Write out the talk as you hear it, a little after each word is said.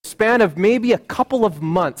span of maybe a couple of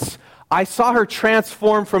months, I saw her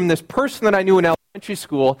transform from this person that I knew in elementary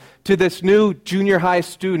school to this new junior high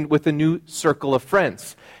student with a new circle of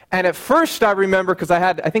friends. And at first, I remember, because I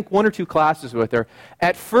had, I think, 1 or 2 classes with her,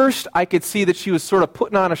 at first I could see that she was sort of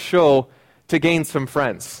putting on a show to gain some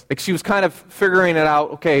friends. Like she was kind of figuring it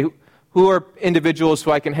out, okay, who are individuals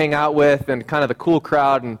who I can hang out with and kind of the cool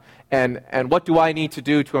crowd, and what do I need to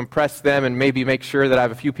do to impress them and maybe make sure that I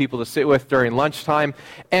have a few people to sit with during lunchtime.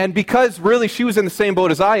 And because really she was in the same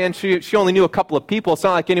boat as I am, she only knew a couple of people. It's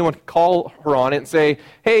not like anyone could call her on it and say,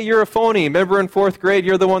 hey, you're a phony. Remember in 4th grade,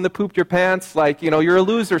 you're the one that pooped your pants? Like, you're a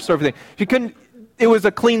loser sort of thing. She couldn't. It was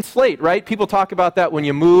a clean slate, right? People talk about that when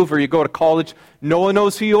you move or you go to college. No one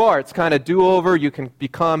knows who you are. It's kind of do-over. You can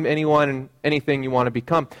become anyone and anything you want to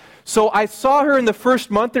become. So I saw her in the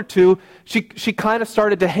first month or two. She kind of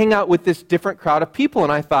started to hang out with this different crowd of people,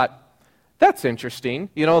 and I thought, that's interesting.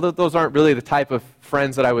 Those aren't really the type of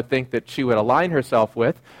friends that I would think that she would align herself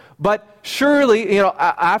with. But surely,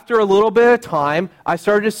 after a little bit of time, I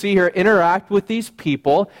started to see her interact with these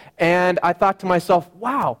people, and I thought to myself,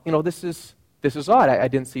 wow, this is odd. I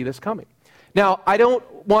didn't see this coming. Now, I don't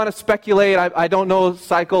want to speculate. I don't know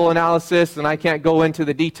psychoanalysis, and I can't go into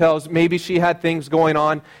the details. Maybe she had things going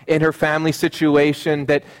on in her family situation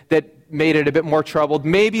that made it a bit more troubled.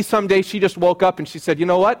 Maybe someday she just woke up and she said, you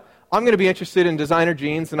know what? I'm going to be interested in designer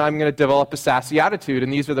jeans, and I'm going to develop a sassy attitude,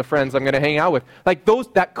 and these are the friends I'm going to hang out with. Like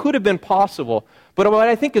that could have been possible. But what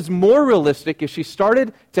I think is more realistic is she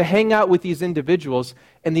started to hang out with these individuals,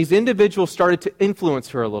 and these individuals started to influence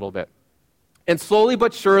her a little bit. And slowly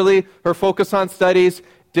but surely, her focus on studies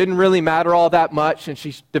didn't really matter all that much, and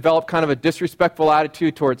she developed kind of a disrespectful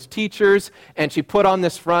attitude towards teachers, and she put on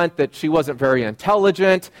this front that she wasn't very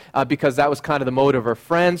intelligent because that was kind of the mode of her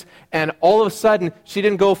friends. And all of a sudden, she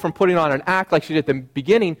didn't go from putting on an act like she did at the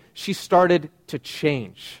beginning. She started to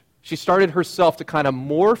change. She started herself to kind of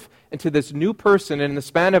morph into this new person, and in the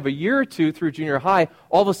span of a year or two through junior high,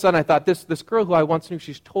 all of a sudden I thought, this girl who I once knew,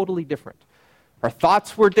 she's totally different. Her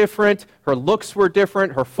thoughts were different, her looks were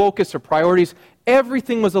different, her focus, her priorities,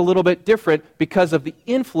 everything was a little bit different because of the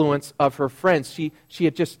influence of her friends. She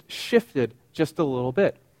had just shifted just a little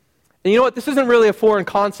bit. And you know what? This isn't really a foreign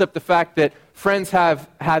concept, the fact that friends have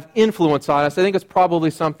influence on us. I think it's probably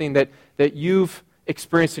something that you've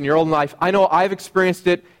experienced in your own life. I know I've experienced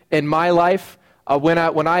it in my life. When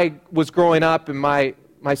I was growing up in my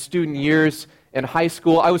student years, in high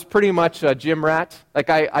school, I was pretty much a gym rat. Like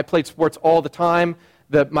I played sports all the time.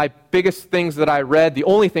 My biggest things that I read, the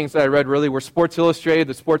only things that I read really were Sports Illustrated,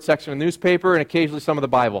 the sports section of the newspaper, and occasionally some of the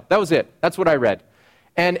Bible. That was it. That's what I read.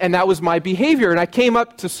 And that was my behavior. And I came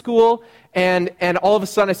up to school, and all of a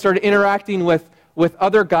sudden I started interacting with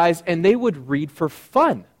other guys, and they would read for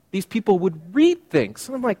fun. These people would read things.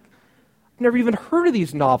 And I'm like, I've never even heard of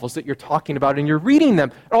these novels that you're talking about, and you're reading them.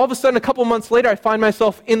 And all of a sudden, a couple months later, I find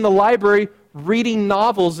myself in the library reading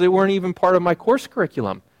novels that weren't even part of my course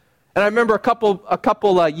curriculum. And I remember a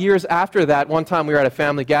couple years after that, one time we were at a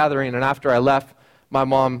family gathering, and after I left, my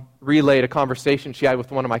mom relayed a conversation she had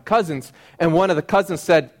with one of my cousins, and one of the cousins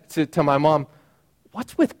said to my mom,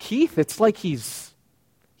 "What's with Keith? It's like he's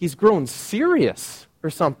grown serious or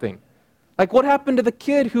something. Like, what happened to the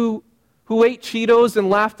kid who ate Cheetos and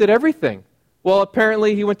laughed at everything?" Well,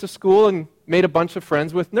 apparently he went to school and made a bunch of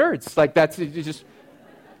friends with nerds. Like, that's just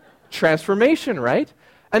transformation, right?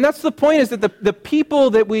 And that's the point, is that the people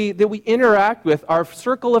that we interact with, our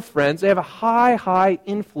circle of friends, they have a high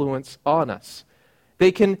influence on us.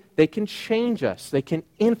 They can change us. They can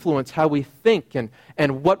influence how we think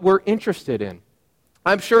and what we're interested in.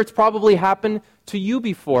 I'm sure it's probably happened to you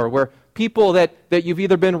before, where people that you've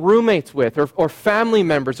either been roommates with or family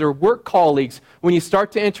members or work colleagues, when you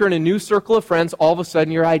start to enter in a new circle of friends, all of a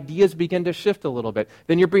sudden your ideas begin to shift a little bit.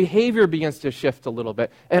 Then your behavior begins to shift a little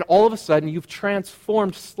bit. And all of a sudden you've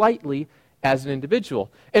transformed slightly as an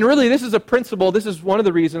individual. And really, this is a principle. This is one of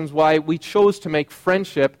the reasons why we chose to make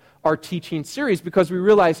friendship our teaching series, because we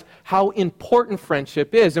realize how important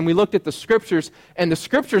friendship is. And we looked at the Scriptures, and the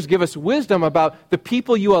Scriptures give us wisdom about the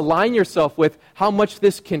people you align yourself with, how much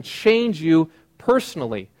this can change you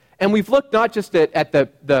personally. And we've looked not just at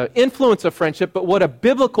the influence of friendship, but what a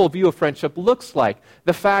biblical view of friendship looks like.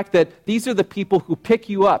 The fact that these are the people who pick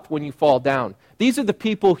you up when you fall down. These are the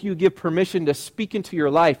people who you give permission to speak into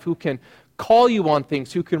your life, who can call you on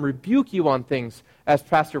things, who can rebuke you on things, as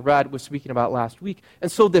Pastor Brad was speaking about last week.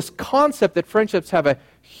 And so this concept that friendships have a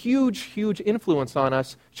huge influence on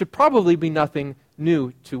us should probably be nothing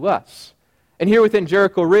new to us. And here within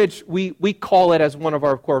Jericho Ridge, we call it as one of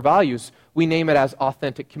our core values. We name it as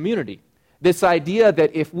authentic community. This idea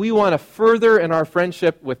that if we want to further in our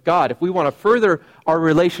friendship with God, if we want to further our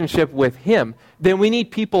relationship with Him, then we need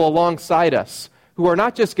people alongside us who are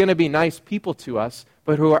not just going to be nice people to us,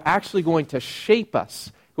 but who are actually going to shape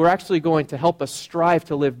us, who are actually going to help us strive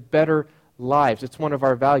to live better lives. It's one of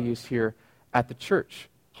our values here at the church.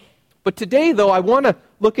 But today, though, I want to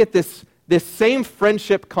look at this same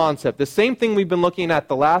friendship concept, the same thing we've been looking at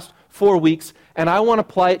the last 4 weeks, and I want to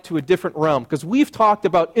apply it to a different realm, because we've talked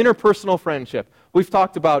about interpersonal friendship. We've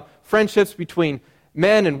talked about friendships between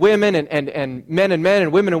men and women, and men and men,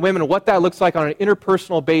 and women, and what that looks like on an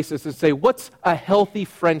interpersonal basis, and say, what's a healthy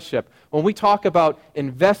friendship? When we talk about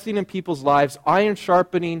investing in people's lives, iron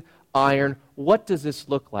sharpening iron, what does this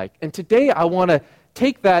look like? And today I want to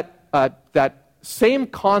take that same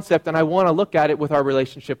concept, and I want to look at it with our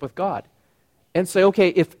relationship with God. And say, okay,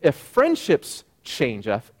 if friendships change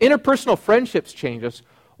us, interpersonal friendships change us,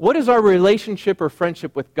 what does our relationship or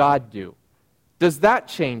friendship with God do? Does that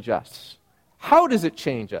change us? How does it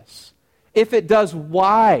change us? If it does,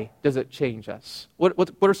 why does it change us? What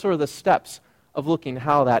are sort of the steps of looking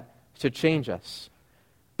how that should change us?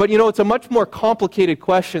 But it's a much more complicated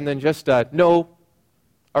question than just no,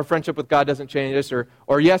 our friendship with God doesn't change us,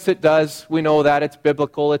 or yes, it does, we know that, it's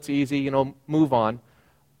biblical, it's easy, move on.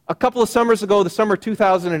 A couple of summers ago, the summer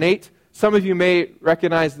 2008, some of you may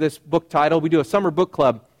recognize this book title. We do a summer book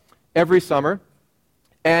club every summer.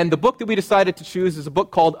 And the book that we decided to choose is a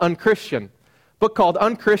book called Unchristian. A book called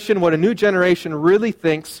Unchristian, What a New Generation Really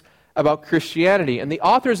Thinks About Christianity. And the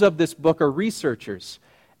authors of this book are researchers.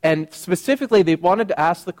 And specifically, they wanted to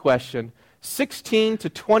ask the question, 16 to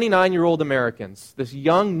 29-year-old Americans, this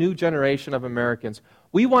young new generation of Americans,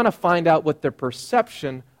 we want to find out what their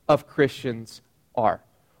perception of Christians are.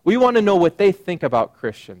 We want to know what they think about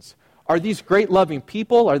Christians. Are these great loving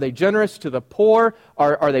people? Are they generous to the poor?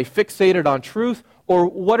 Are they fixated on truth? Or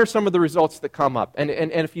what are some of the results that come up? And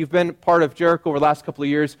if you've been part of Jericho over the last couple of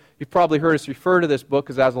years, you've probably heard us refer to this book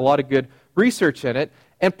because it has a lot of good research in it.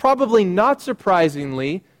 And probably not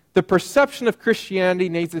surprisingly, the perception of Christianity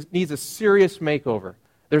needs a serious makeover.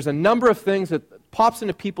 There's a number of things that pops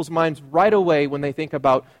into people's minds right away when they think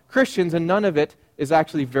about Christians, and none of it is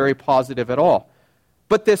actually very positive at all.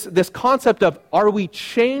 But this concept of, are we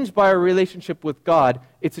changed by our relationship with God,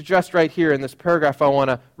 it's addressed right here in this paragraph I want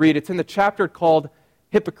to read. It's in the chapter called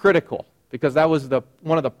Hypocritical, because that was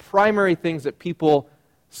one of the primary things that people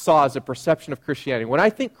saw as a perception of Christianity. When I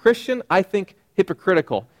think Christian, I think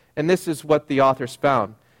hypocritical. And this is what the authors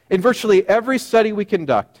found. In virtually every study we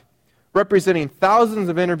conduct, representing thousands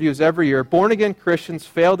of interviews every year, born-again Christians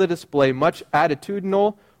fail to display much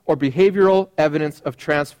attitudinal or behavioral evidence of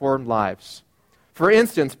transformed lives. For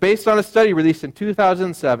instance, based on a study released in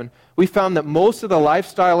 2007, we found that most of the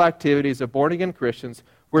lifestyle activities of born-again Christians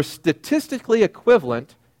were statistically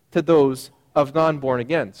equivalent to those of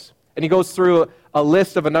non-born-agains. And he goes through a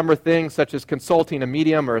list of a number of things, such as consulting a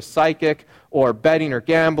medium or a psychic, or betting or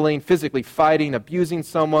gambling, physically fighting, abusing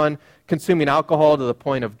someone, consuming alcohol to the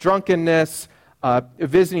point of drunkenness,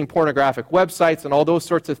 visiting pornographic websites and all those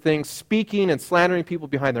sorts of things, speaking and slandering people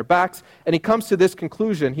behind their backs. And he comes to this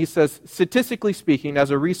conclusion. He says, statistically speaking, as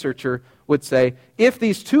a researcher would say, if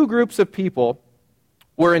these two groups of people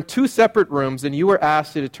were in two separate rooms and you were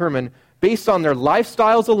asked to determine, based on their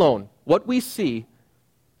lifestyles alone, what we see,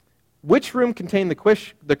 which room contained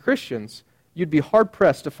the Christians, you'd be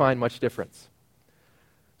hard-pressed to find much difference.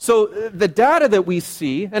 So the data that we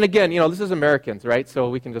see, and again, this is Americans, right? So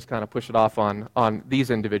we can just kind of push it off on these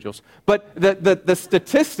individuals. But the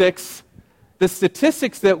statistics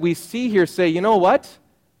that we see here say, you know what?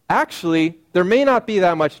 Actually, there may not be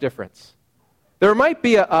that much difference. There might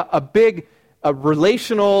be a big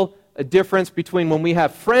relational difference between when we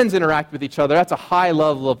have friends interact with each other. That's a high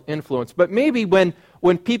level of influence. But maybe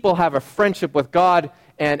when people have a friendship with God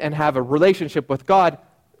and have a relationship with God,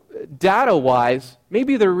 data-wise,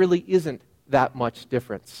 maybe there really isn't that much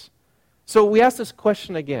difference. So we ask this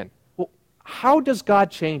question again. Well, how does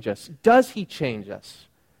God change us? Does He change us?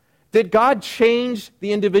 Did God change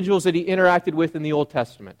the individuals that He interacted with in the Old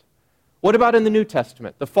Testament? What about in the New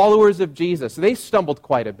Testament? The followers of Jesus, they stumbled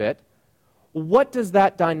quite a bit. What does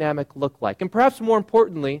that dynamic look like? And perhaps more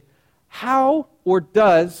importantly, how or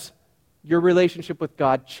does your relationship with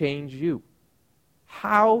God change you?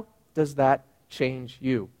 How does that change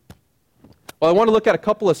you? Well, I want to look at a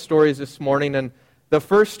couple of stories this morning, and the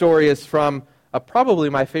first story is from probably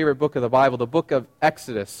my favorite book of the Bible, the book of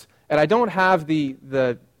Exodus. And I don't have the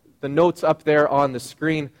notes up there on the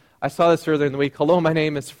screen. I saw this earlier in the week. Hello, my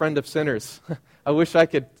name is Friend of Sinners. I wish I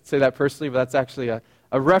could say that personally, but that's actually a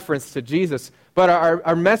reference to Jesus. But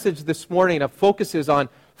our message this morning focuses on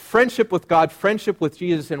friendship with God, friendship with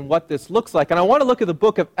Jesus, and what this looks like. And I want to look at the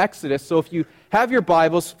book of Exodus. So if you have your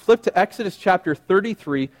Bibles, flip to Exodus chapter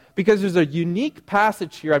 33, because there's a unique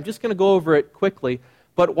passage here. I'm just going to go over it quickly.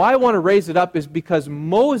 But why I want to raise it up is because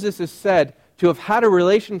Moses is said to have had a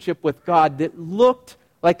relationship with God that looked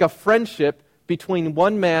like a friendship between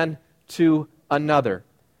one man to another.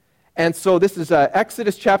 And so this is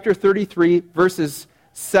Exodus chapter 33, verses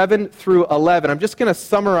 7 through 11. I'm just going to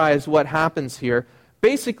summarize what happens here.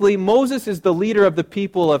 Basically, Moses is the leader of the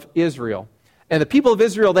people of Israel. And the people of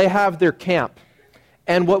Israel, they have their camp.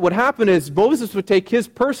 And what would happen is Moses would take his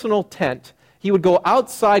personal tent. He would go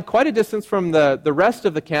outside quite a distance from the rest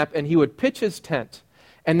of the camp, and he would pitch his tent.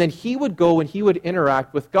 And then he would go and he would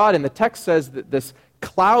interact with God. And the text says that this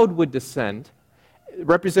cloud would descend,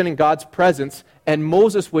 representing God's presence, and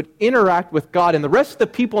Moses would interact with God. And the rest of the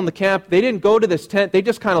people in the camp, they didn't go to this tent. They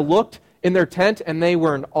just kind of looked in their tent, and they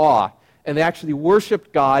were in awe. And they actually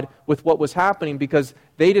worshiped God with what was happening because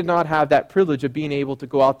they did not have that privilege of being able to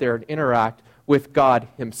go out there and interact with God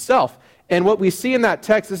himself. And what we see in that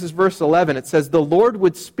text, this is verse 11, it says, "The Lord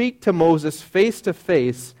would speak to Moses face to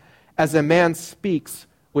face as a man speaks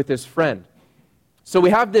with his friend." So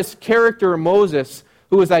we have this character, Moses,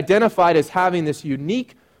 who is identified as having this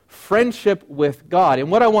unique friendship with God.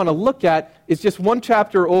 And what I want to look at is just one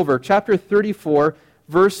chapter over, chapter 34,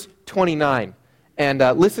 verse 29. And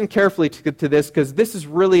listen carefully to this, because this is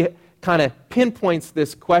really kind of pinpoints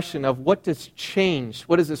this question of what does change,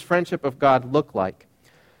 what does this friendship of God look like?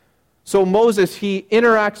 So Moses, he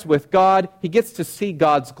interacts with God. He gets to see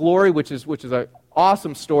God's glory, which is an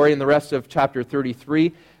awesome story in the rest of chapter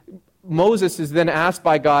 33. Moses is then asked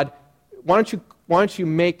by God, why don't you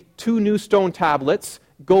make 2 new stone tablets,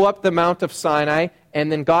 go up the Mount of Sinai,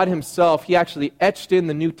 and then God himself, he actually etched in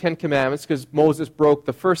the new 10 Commandments because Moses broke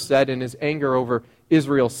the first set in his anger over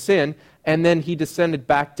Israel's sin, and then he descended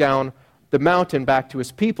back down the mountain back to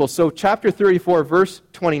his people. So chapter 34, verse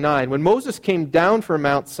 29, when Moses came down from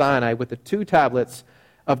Mount Sinai with the 2 tablets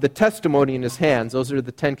of the testimony in his hands, those are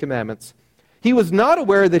the 10 Commandments, he was not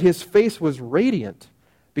aware that his face was radiant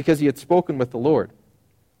because he had spoken with the Lord.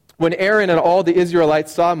 When Aaron and all the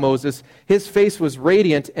Israelites saw Moses, his face was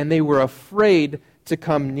radiant, and they were afraid to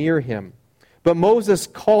come near him. But Moses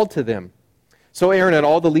called to them. So Aaron and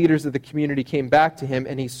all the leaders of the community came back to him,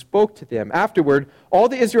 and he spoke to them. Afterward, all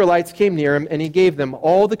the Israelites came near him, and he gave them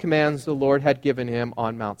all the commands the Lord had given him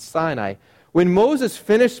on Mount Sinai. When Moses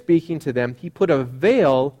finished speaking to them, he put a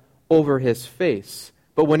veil over his face.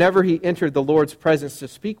 But whenever he entered the Lord's presence to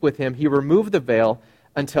speak with him, he removed the veil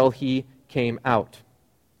until he came out.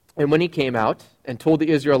 And when he came out and told the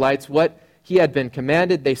Israelites what he had been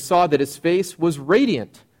commanded, they saw that his face was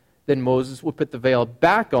radiant. Then Moses would put the veil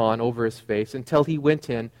back on over his face until he went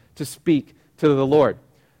in to speak to the Lord.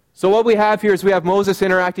 So what we have here is we have Moses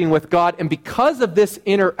interacting with God, and because of this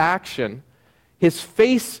interaction, his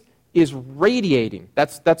face is radiating.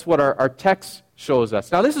 That's what our text shows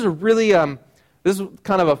us. Now this is a really, this is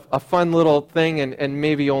kind of a fun little thing, and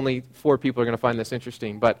maybe only 4 people are going to find this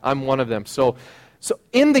interesting, but I'm one of them. So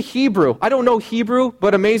in the Hebrew, I don't know Hebrew,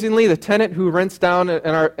 but amazingly, the tenant who rents down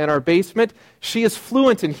in our basement, she is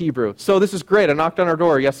fluent in Hebrew. So this is great. I knocked on her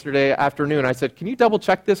door yesterday afternoon. I said, "Can you double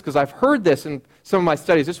check this? Because I've heard this in some of my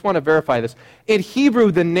studies. I just want to verify this." In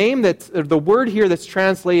Hebrew, the word here that's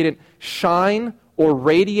translated shine or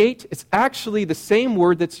radiate, it's actually the same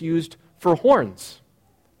word that's used for horns.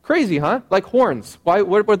 Crazy, huh? Like horns.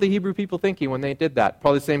 What were the Hebrew people thinking when they did that?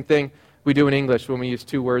 Probably the same thing we do in English when we use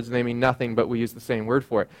 2 words and they mean nothing, but we use the same word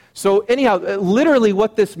for it. So anyhow, literally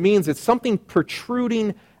what this means is something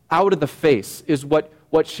protruding out of the face is what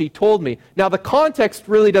she told me. Now the context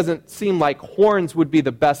really doesn't seem like horns would be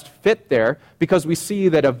the best fit there, because we see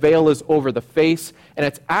that a veil is over the face, and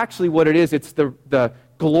it's actually what it is. It's the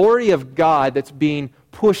glory of God that's being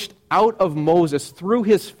pushed out of Moses through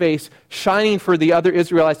his face, shining for the other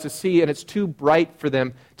Israelites to see, and it's too bright for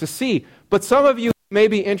them to see. But some of you may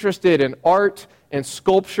be interested in art and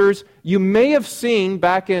sculptures. You may have seen,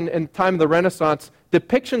 back in time of the Renaissance,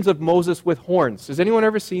 depictions of Moses with horns. Has anyone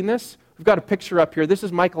ever seen this? We've got a picture up here. This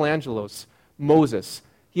is Michelangelo's Moses.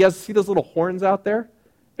 See those little horns out there?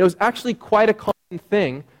 It was actually quite a common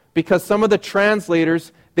thing, because some of the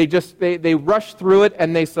translators, they rushed through it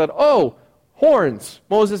and they said, "Oh, horns.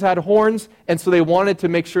 Moses had horns," and so they wanted to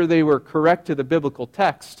make sure they were correct to the biblical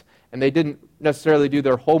text. And they didn't necessarily do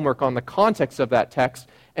their homework on the context of that text.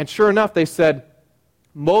 And sure enough, they said,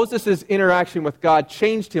 Moses' interaction with God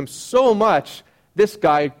changed him so much, this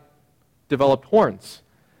guy developed horns.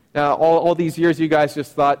 Now, all these years, you guys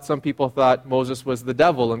just thought, some people thought Moses was the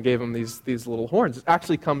devil and gave him these little horns. It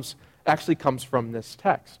actually comes from this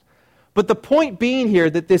text. But the point being here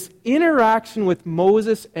that this interaction with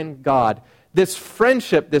Moses and God, this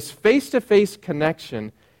friendship, this face-to-face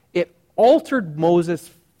connection, it altered Moses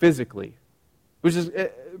physically, which is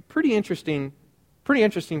a pretty interesting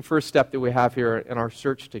first step that we have here in our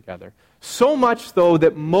search together. So much, though,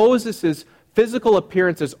 that Moses' physical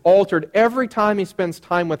appearance is altered every time he spends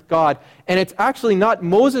time with God. And it's actually not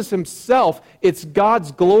Moses himself, it's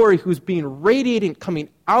God's glory who's being radiating, coming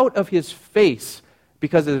out of his face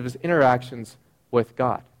because of his interactions with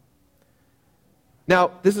God.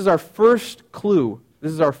 Now, this is our first clue.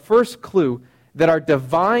 This is our first clue that our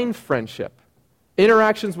divine friendship,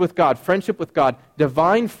 interactions with God, friendship with God,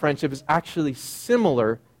 divine friendship is actually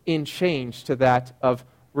similar in change to that of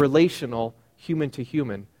relational,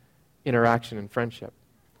 human-to-human interaction and friendship.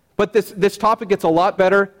 But this topic gets a lot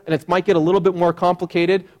better, and it might get a little bit more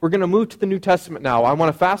complicated. We're going to move to the New Testament now. I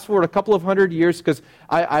want to fast forward a couple of hundred years because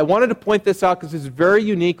I wanted to point this out because it's very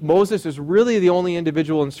unique. Moses is really the only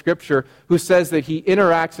individual in Scripture who says that he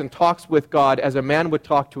interacts and talks with God as a man would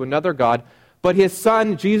talk to another God. But his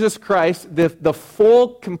son, Jesus Christ, the full,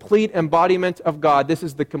 complete embodiment of God, this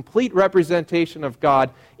is the complete representation of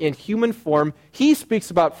God in human form, he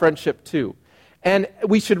speaks about friendship too. And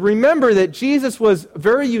we should remember that Jesus was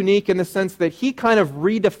very unique in the sense that he kind of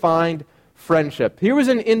redefined friendship. Here was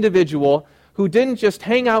an individual who didn't just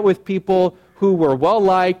hang out with people who were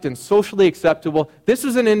well-liked and socially acceptable. This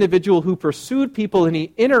was an individual who pursued people and he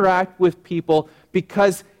interacted with people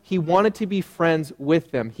because he wanted to be friends with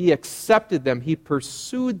them. He accepted them. He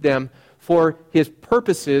pursued them for his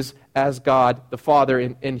purposes as God the Father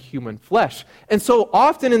in human flesh. And so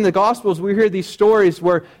often in the Gospels we hear these stories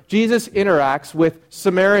where Jesus interacts with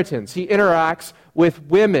Samaritans. He interacts with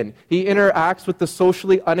women. He interacts with the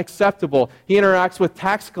socially unacceptable. He interacts with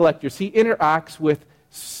tax collectors. He interacts with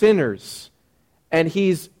sinners. And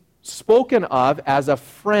he's spoken of as a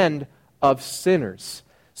friend of sinners.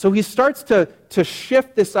 So he starts to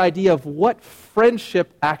shift this idea of what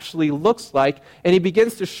friendship actually looks like, and he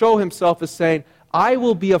begins to show himself as saying, I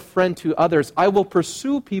will be a friend to others. I will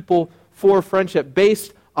pursue people for friendship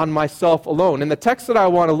based on myself alone. And the text that I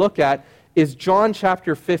want to look at is John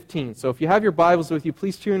chapter 15. So if you have your Bibles with you,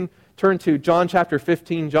 please turn to John chapter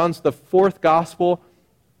 15. John's the fourth gospel.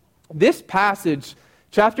 This passage,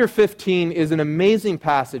 chapter 15, is an amazing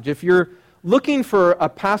passage. If you're looking for a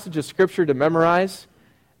passage of Scripture to memorize,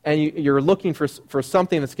 and you're looking for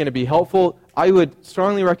something that's going to be helpful, I would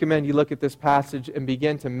strongly recommend you look at this passage and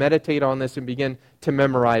begin to meditate on this and begin to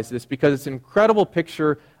memorize this, because it's an incredible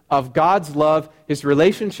picture of God's love, his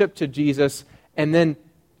relationship to Jesus, and then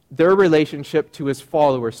their relationship to his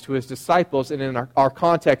followers, to his disciples, and in our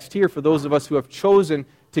context here, for those of us who have chosen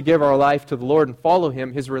to give our life to the Lord and follow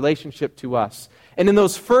him, his relationship to us. And in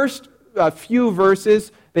those first few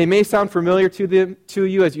verses, they may sound familiar to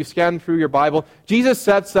you as you scan through your Bible. Jesus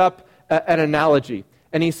sets up an analogy,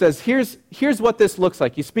 and he says, here's what this looks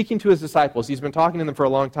like. He's speaking to his disciples. He's been talking to them for a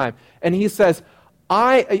long time. And he says,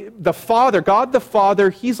 God the Father,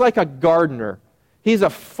 he's like a gardener. He's a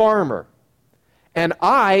farmer. And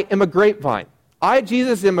I am a grapevine.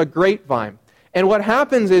 Jesus, am a grapevine. And what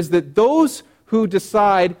happens is that those who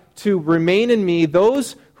decide to remain in me,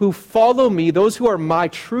 those who follow me, those who are my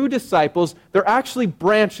true disciples, they're actually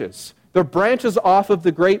branches. They're branches off of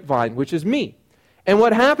the grapevine, which is me. And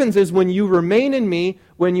what happens is when you remain in me,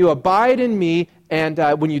 when you abide in me, and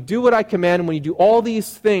when you do what I command, and when you do all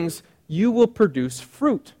these things, you will produce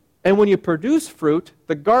fruit. And when you produce fruit,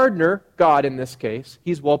 the gardener, God in this case,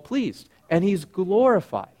 he's well pleased, and he's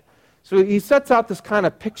glorified. So he sets out this kind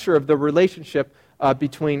of picture of the relationship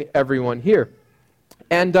between everyone here.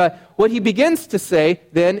 And what he begins to say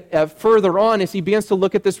then further on is he begins to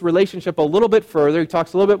look at this relationship a little bit further. He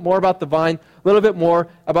talks a little bit more about the vine, a little bit more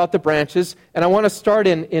about the branches. And I want to start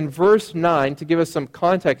in verse 9 to give us some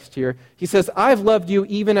context here. He says, I've loved you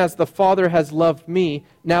even as the Father has loved me.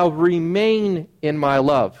 Now remain in my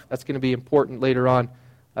love. That's going to be important later on.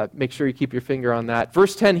 Make sure you keep your finger on that.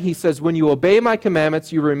 Verse 10, he says, when you obey my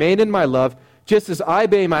commandments, you remain in my love, just as I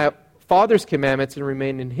obey my Father's commandments and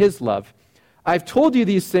remain in his love. I've told you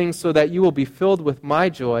these things so that you will be filled with my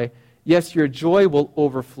joy. Yes, your joy will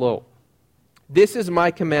overflow. This is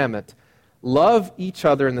my commandment. Love each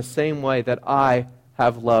other in the same way that I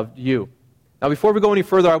have loved you. Now, before we go any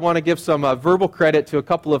further, I want to give some verbal credit to a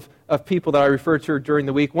couple of people that I referred to during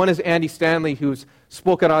the week. One is Andy Stanley, who's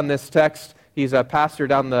spoken on this text. He's a pastor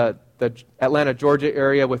down the Atlanta, Georgia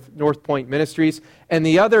area with North Point Ministries. And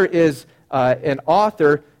the other is an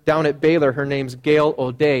author down at Baylor. Her name's Gail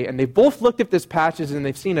O'Day. And they both looked at this passage and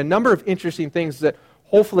they've seen a number of interesting things that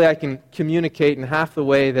hopefully I can communicate in half the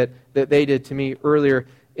way that they did to me earlier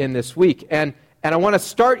in this week. And And I want to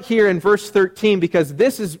start here in verse 13 because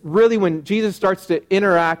this is really when Jesus starts to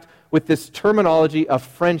interact with this terminology of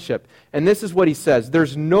friendship. And this is what he says: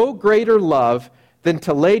 there's no greater love than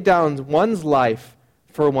to lay down one's life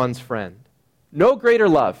for one's friend. No greater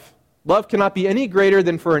love. Love cannot be any greater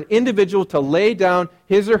than for an individual to lay down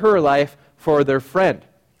his or her life for their friend.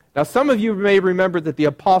 Now, some of you may remember that the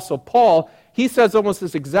Apostle Paul, he says almost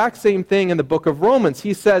this exact same thing in the book of Romans.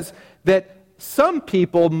 He says that some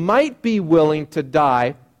people might be willing to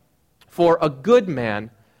die for a good man.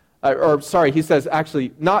 He says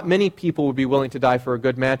actually not many people would be willing to die for a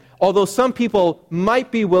good man, although some people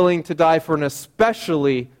might be willing to die for an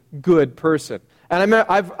especially good person. And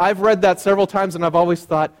I've read that several times, and I've always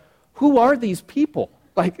thought, who are these people?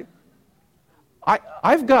 Like,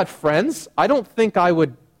 I've got friends. I don't think I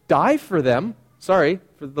would die for them. Sorry,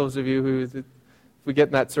 for those of you who, if we get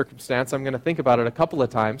in that circumstance, I'm going to think about it a couple of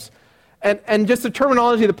times. And just the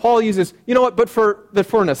terminology that Paul uses, you know what, but for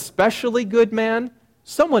an especially good man,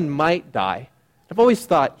 someone might die. I've always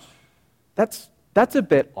thought, that's a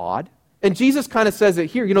bit odd. And Jesus kind of says it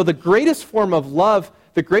here. You know, the greatest form of love,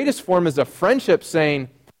 the greatest form is a friendship saying,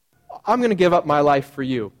 I'm going to give up my life for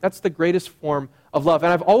you. That's the greatest form of love.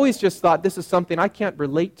 And I've always just thought this is something I can't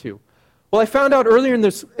relate to. Well, I found out earlier in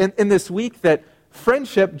this week that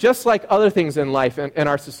friendship, just like other things in life and in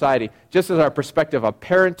our society, just as our perspective of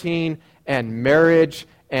parenting and marriage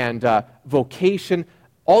and vocation,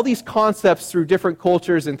 all these concepts through different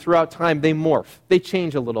cultures and throughout time, they morph. They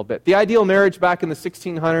change a little bit. The ideal marriage back in the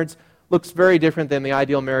 1600s looks very different than the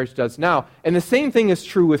ideal marriage does now. And the same thing is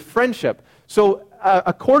true with friendship. So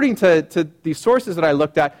according to the sources that I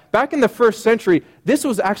looked at, back in the first century, this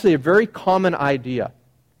was actually a very common idea,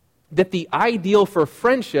 that the ideal for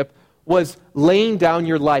friendship was laying down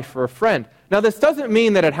your life for a friend. Now, this doesn't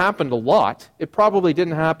mean that it happened a lot. It probably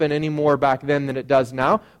didn't happen any more back then than it does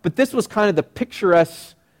now, but this was kind of the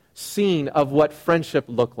picturesque scene of what friendship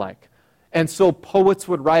looked like. And so poets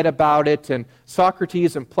would write about it, and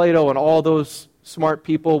Socrates and Plato and all those smart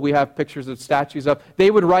people we have pictures of statues of, they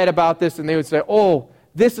would write about this and they would say, oh,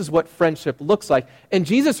 this is what friendship looks like. And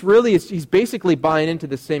Jesus really he's basically buying into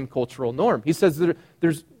the same cultural norm. He says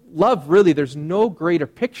there's love, really, there's no greater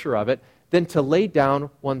picture of it than to lay down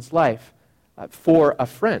one's life for a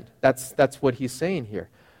friend. That's what he's saying here.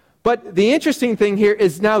 But the interesting thing here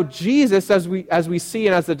is now Jesus, as we see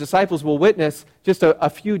and as the disciples will witness just a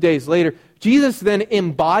few days later, Jesus then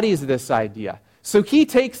embodies this idea. So he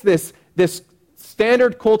takes this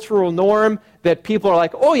standard cultural norm that people are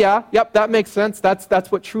like, oh yeah, yep, that makes sense,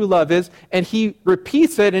 that's what true love is, and he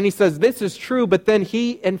repeats it and he says this is true, but then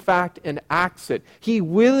he in fact enacts it. He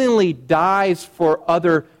willingly dies for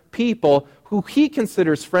other people who he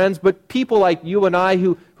considers friends, but people like you and I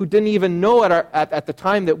who didn't even know at the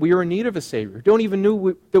time that we were in need of a Savior, don't even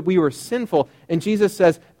know that we were sinful. And Jesus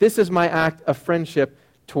says, this is my act of friendship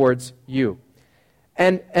towards you.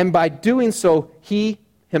 And by doing so, he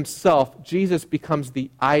himself, Jesus, becomes the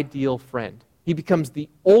ideal friend. He becomes the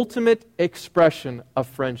ultimate expression of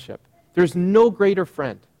friendship. There's no greater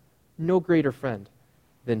friend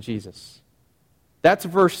than Jesus. That's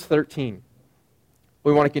verse 13.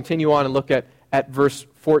 We want to continue on and look at verse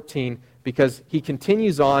 14 because he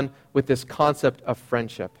continues on with this concept of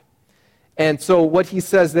friendship. And so what he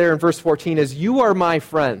says there in verse 14 is, you are my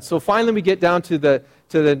friends. So finally we get down to the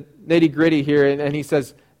nitty-gritty here, and he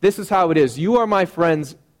says, this is how it is. You are my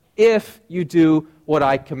friends if you do what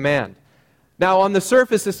I command. Now on the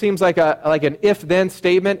surface this seems like an if-then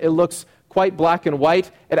statement. It looks quite black and white.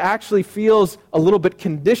 It actually feels a little bit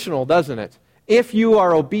conditional, doesn't it? If you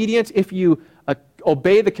are obedient, if you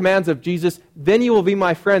obey the commands of Jesus, then you will be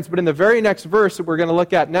my friends. But in the very next verse that we're going to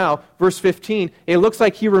look at now, verse 15, it looks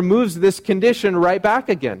like he removes this condition right back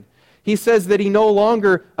again. He says that he no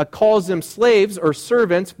longer calls them slaves or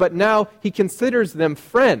servants, but now he considers them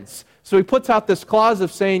friends. So he puts out this clause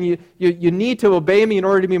of saying you need to obey me in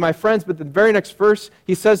order to be my friends, but the very next verse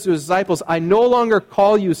he says to his disciples, I no longer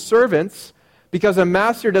call you servants, because a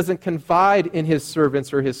master doesn't confide in his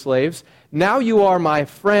servants or his slaves. Now you are my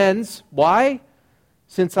friends. Why?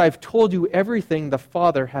 Since I've told you everything the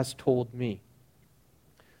Father has told me.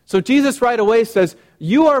 So Jesus right away says,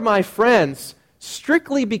 you are my friends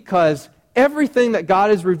strictly because everything that God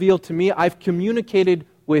has revealed to me, I've communicated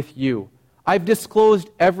with you. I've disclosed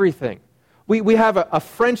everything. We have a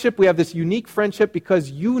friendship, we have this unique friendship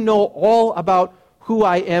because you know all about who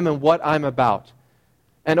I am and what I'm about.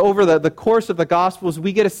 And over the course of the Gospels,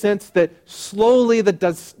 we get a sense that slowly the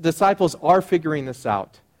disciples are figuring this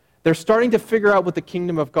out. They're starting to figure out what the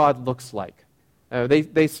kingdom of God looks like.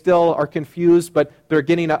 They still are confused, but they're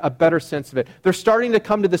getting a better sense of it. They're starting to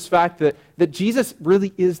come to this fact that Jesus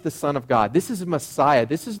really is the Son of God. This is Messiah.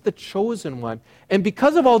 This is the chosen one. And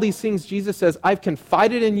because of all these things, Jesus says, I've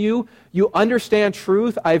confided in you. You understand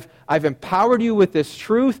truth. I've empowered you with this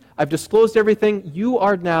truth. I've disclosed everything. You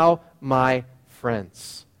are now my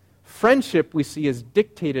friends. Friendship, we see, is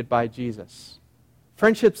dictated by Jesus.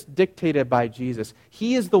 Friendship's dictated by Jesus.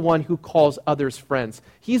 He is the one who calls others friends.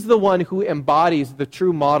 He's the one who embodies the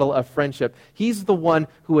true model of friendship. He's the one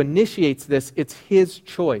who initiates this. It's his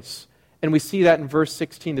choice. And we see that in verse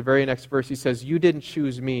 16, the very next verse. He says, you didn't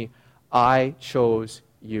choose me, I chose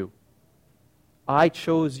you. I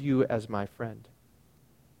chose you as my friend.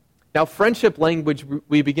 Now, friendship language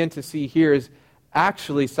we begin to see here is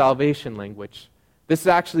actually salvation language. This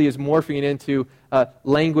actually is morphing into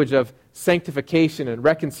language of sanctification and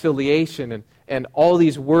reconciliation and all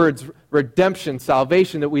these words, redemption,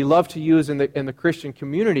 salvation, that we love to use in the Christian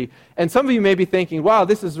community. And some of you may be thinking, wow,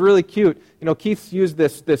 this is really cute. You know, Keith's used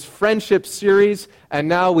this friendship series, and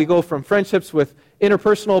now we go from friendships with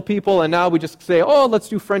interpersonal people, and now we just say, oh, let's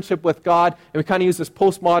do friendship with God. And we kind of use this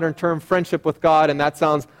postmodern term, friendship with God, and that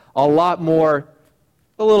sounds a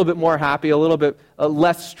little bit more happy, a little bit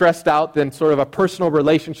less stressed out than sort of a personal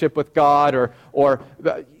relationship with God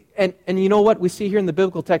and you know what we see here in the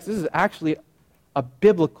biblical text? This is actually a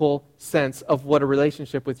biblical sense of what a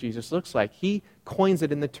relationship with Jesus looks like. He coins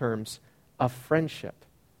it in the terms of friendship.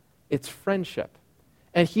 It's friendship.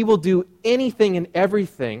 And he will do anything and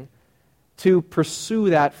everything to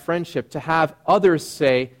pursue that friendship, to have others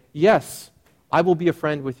say, yes, I will be a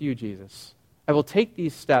friend with you, Jesus. I will take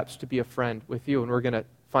these steps to be a friend with you, and we're going to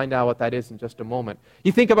find out what that is in just a moment.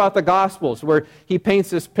 You think about the Gospels, where he paints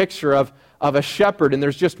this picture of a shepherd, and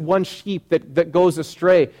there's just one sheep that goes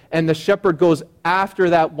astray, and the shepherd goes after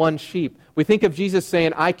that one sheep. We think of Jesus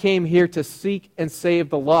saying, I came here to seek and save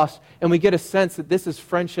the lost, and we get a sense that this is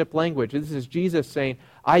friendship language. This is Jesus saying,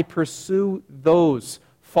 I pursue those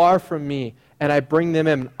far from me, and I bring them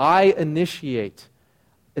in. I initiate.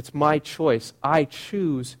 It's my choice. I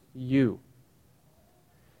choose you.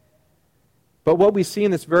 But what we see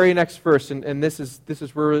in this very next verse, and this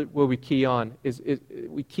is where we key on,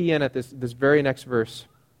 we key in at this very next verse,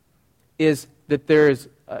 is that there is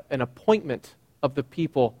an appointment of the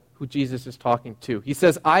people who Jesus is talking to. He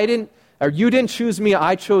says, you didn't choose me,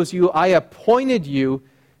 I chose you. I appointed you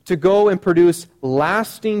to go and produce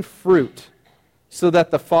lasting fruit, so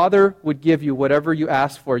that the Father would give you whatever you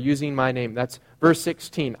ask for using my name. That's verse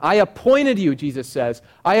 16. I appointed you, Jesus says.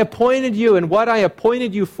 I appointed you, and what I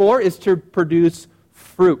appointed you for is to produce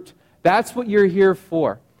fruit. That's what you're here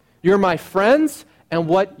for. You're my friends, and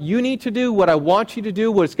what you need to do, what I want you to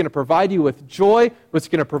do, what's going to provide you with joy, what's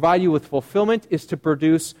going to provide you with fulfillment, is to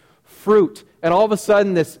produce fruit. And all of a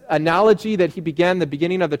sudden, this analogy that he began the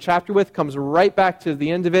beginning of the chapter with comes right back to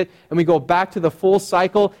the end of it, and we go back to the full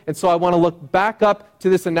cycle. And so I want to look back up to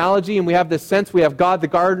this analogy, and we have this sense, we have God the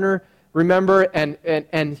gardener, remember,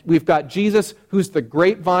 and we've got Jesus, who's the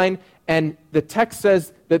grapevine, and the text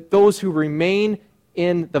says that those who remain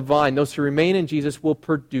in the vine, those who remain in Jesus, will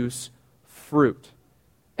produce fruit.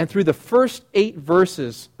 And through the first 8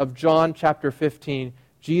 verses of John chapter 15,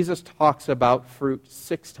 Jesus talks about fruit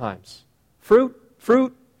 6 times. Fruit,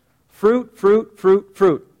 fruit, fruit, fruit, fruit,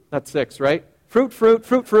 fruit. That's 6, right? Fruit, fruit,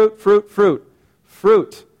 fruit, fruit, fruit, fruit.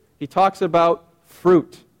 Fruit. He talks about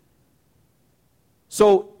fruit.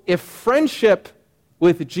 So if friendship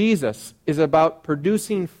with Jesus is about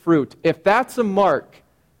producing fruit, if that's a mark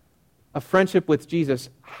of friendship with Jesus,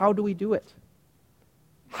 how do we do it?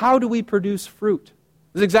 How do we produce fruit?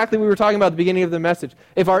 This is exactly what we were talking about at the beginning of the message.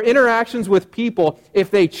 If our interactions with people,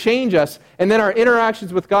 if they change us, and then our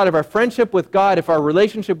interactions with God, if our friendship with God, if our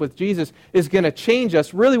relationship with Jesus is going to change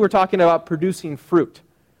us, really we're talking about producing fruit.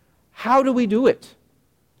 How do we do it?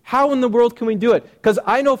 How in the world can we do it? Because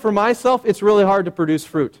I know for myself, it's really hard to produce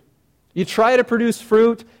fruit. You try to produce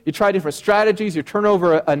fruit, you try different strategies, you turn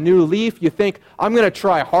over a new leaf, you think, I'm going to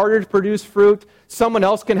try harder to produce fruit, someone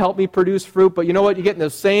else can help me produce fruit, but you know what? You get in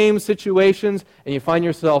those same situations, and you find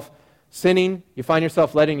yourself sinning, you find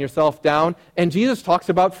yourself letting yourself down, and Jesus talks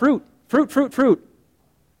about fruit. Fruit, fruit, fruit.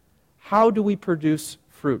 How do we produce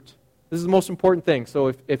fruit? This is the most important thing,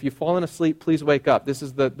 so if you've fallen asleep, please wake up. This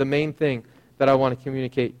is the main thing that I want to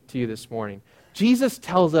communicate to you this morning. Jesus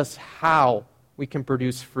tells us how we can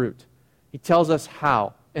produce fruit. He tells us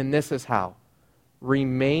how, and this is how.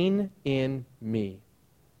 Remain in me.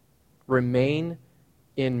 Remain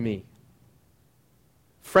in me.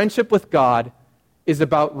 Friendship with God is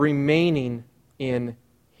about remaining in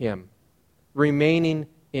Him. Remaining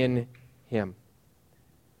in Him.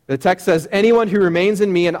 The text says, anyone who remains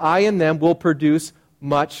in me and I in them will produce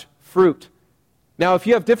much fruit. Now, if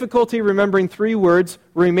you have difficulty remembering 3 words,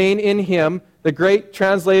 remain in him, the great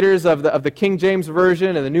translators of the King James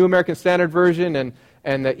Version and the New American Standard Version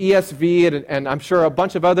and the ESV and I'm sure a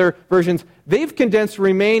bunch of other versions, they've condensed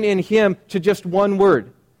remain in him to just one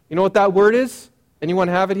word. You know what that word is? Anyone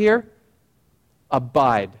have it here?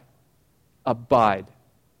 Abide. Abide.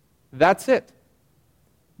 That's it.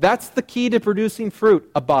 That's the key to producing fruit.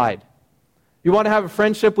 Abide. You want to have a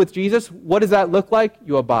friendship with Jesus? What does that look like?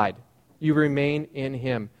 You abide. You remain in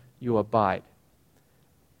him. You abide.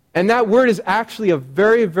 And that word is actually a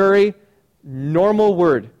very, very normal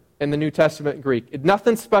word in the New Testament Greek.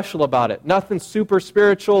 Nothing special about it. Nothing super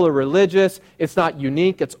spiritual or religious. It's not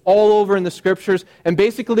unique. It's all over in the Scriptures. And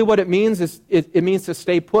basically what it means is it means to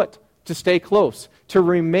stay put, to stay close, to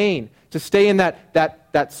remain, to stay in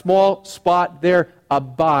that small spot there.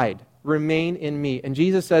 Abide. Remain in me. And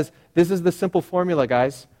Jesus says, this is the simple formula,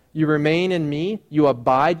 guys. You remain in me, you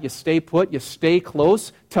abide, you stay put, you stay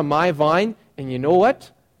close to my vine, and you know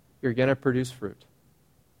what? You're going to produce fruit.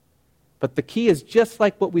 But the key is just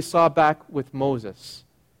like what we saw back with Moses.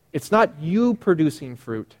 It's not you producing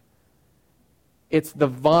fruit. It's the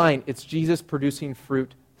vine. It's Jesus producing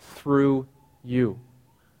fruit through you.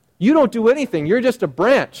 You don't do anything. You're just a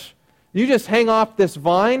branch. You just hang off this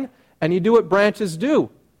vine, and you do what branches do.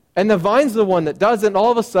 And the vine's the one that does it, and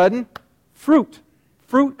all of a sudden, fruit.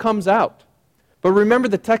 Fruit comes out. But remember,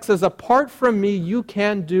 the text says, apart from me, you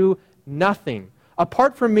can do nothing.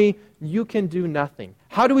 Apart from me, you can do nothing.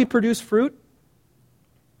 How do we produce fruit?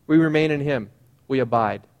 We remain in him. We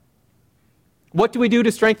abide. What do we do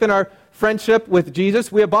to strengthen our friendship with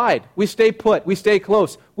Jesus? We abide. We stay put. We stay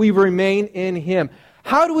close. We remain in him.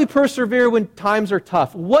 How do we persevere when times are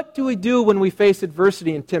tough? What do we do when we face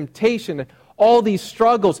adversity and temptation and all these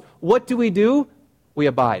struggles? What do? We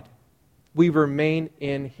abide. We remain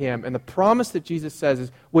in him. And the promise that Jesus says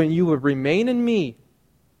is, when you would remain in me,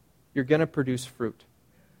 you're going to produce fruit.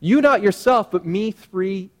 You not yourself, but me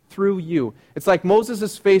through you. It's like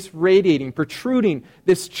Moses' face radiating, protruding.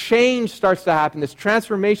 This change starts to happen. This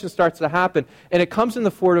transformation starts to happen. And it comes in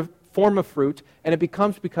the form of fruit. And it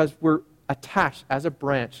becomes because we're attached as a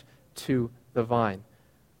branch to the vine.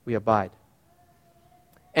 We abide.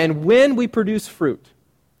 And when we produce fruit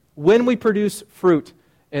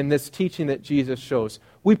in this teaching that Jesus shows,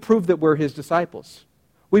 we prove that we're his disciples.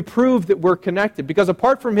 We prove that we're connected, because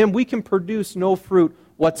apart from him, we can produce no fruit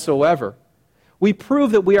whatsoever. We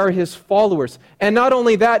prove that we are his followers. And not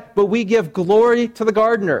only that, but we give glory to the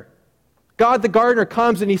gardener. God the gardener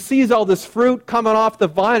comes and he sees all this fruit coming off the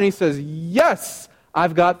vine and he says, yes,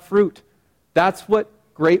 I've got fruit. That's what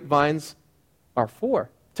grapevines are for,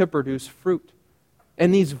 to produce fruit.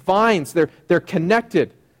 And these vines, they're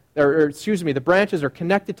connected. The branches are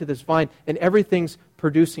connected to this vine, and everything's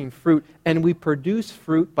producing fruit. And we produce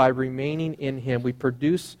fruit by remaining in him. We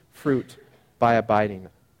produce fruit by abiding.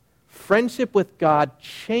 Friendship with God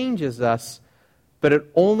changes us, but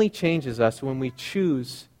it only changes us when we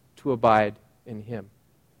choose to abide in him.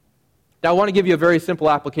 Now, I want to give you a very simple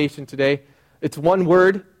application today. It's one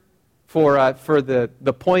word for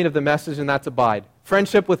the point of the message, and that's abide.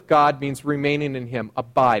 Friendship with God means remaining in him.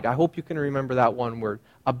 Abide. I hope you can remember that one word.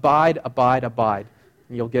 Abide, abide, abide,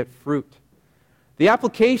 and you'll get fruit. The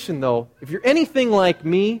application, though, if you're anything like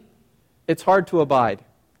me, it's hard to abide.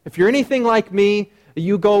 If you're anything like me,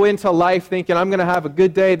 you go into life thinking, I'm going to have a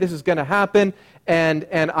good day, this is going to happen, and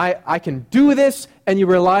I can do this, and you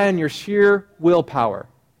rely on your sheer willpower.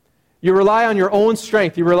 You rely on your own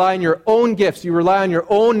strength, you rely on your own gifts, you rely on your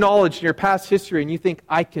own knowledge and your past history, and you think,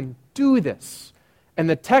 I can do this. And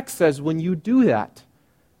the text says, when you do that,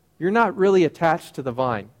 you're not really attached to the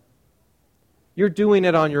vine. You're doing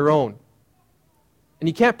it on your own. And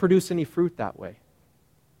you can't produce any fruit that way.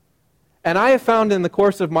 And I have found in the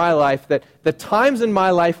course of my life that the times in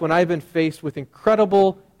my life when I've been faced with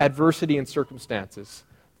incredible adversity and circumstances,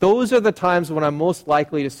 those are the times when I'm most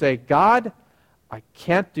likely to say, God, I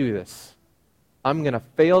can't do this. I'm going to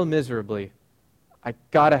fail miserably. I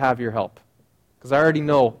got to have your help, because I already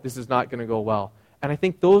know this is not going to go well. And I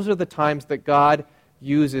think those are the times that God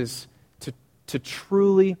uses to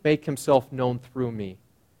truly make himself known through me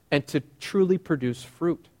and to truly produce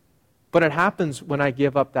fruit. But it happens when I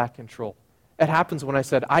give up that control. It happens when I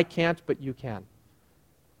said, I can't, but you can.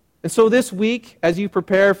 And so this week, as you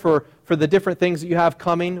prepare for the different things that you have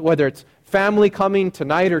coming, whether it's family coming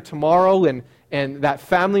tonight or tomorrow, and that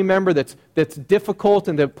family member that's difficult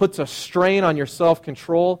and that puts a strain on your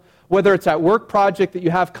self-control, whether it's that work project that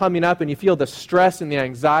you have coming up and you feel the stress and the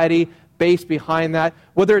anxiety base behind that.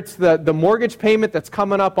 Whether it's the mortgage payment that's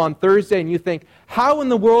coming up on Thursday and you think, how in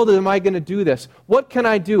the world am I going to do this? What can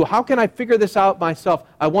I do? How can I figure this out myself?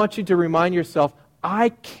 I want you to remind yourself, I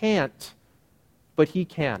can't, but He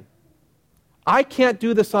can. I can't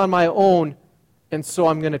do this on my own, and so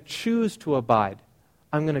I'm going to choose to abide.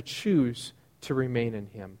 I'm going to choose to remain in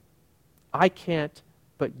Him. I can't,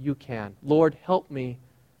 but You can. Lord, help me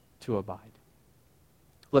to abide.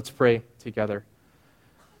 Let's pray together.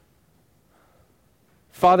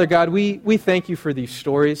 Father God, we thank You for these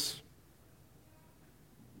stories.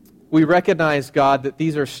 We recognize, God, that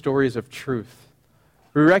these are stories of truth.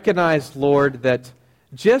 We recognize, Lord, that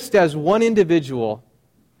just as one individual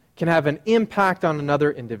can have an impact on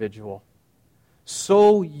another individual,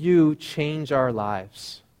 so You change our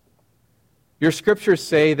lives. Your scriptures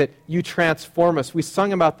say that You transform us. We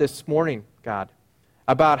sung about this morning, God,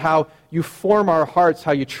 about how You form our hearts,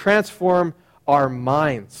 how You transform our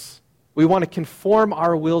minds. We want to conform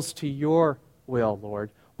our wills to Your will,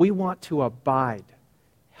 Lord. We want to abide.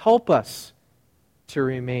 Help us to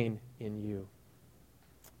remain in You.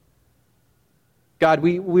 God,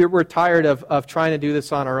 we're tired of trying to do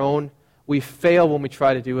this on our own. We fail when we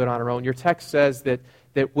try to do it on our own. Your text says that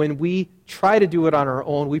when we try to do it on our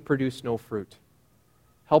own, we produce no fruit.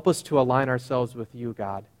 Help us to align ourselves with You,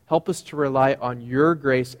 God. Help us to rely on Your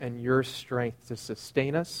grace and Your strength to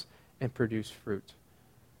sustain us and produce fruit.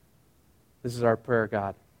 This is our prayer,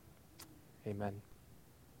 God. Amen.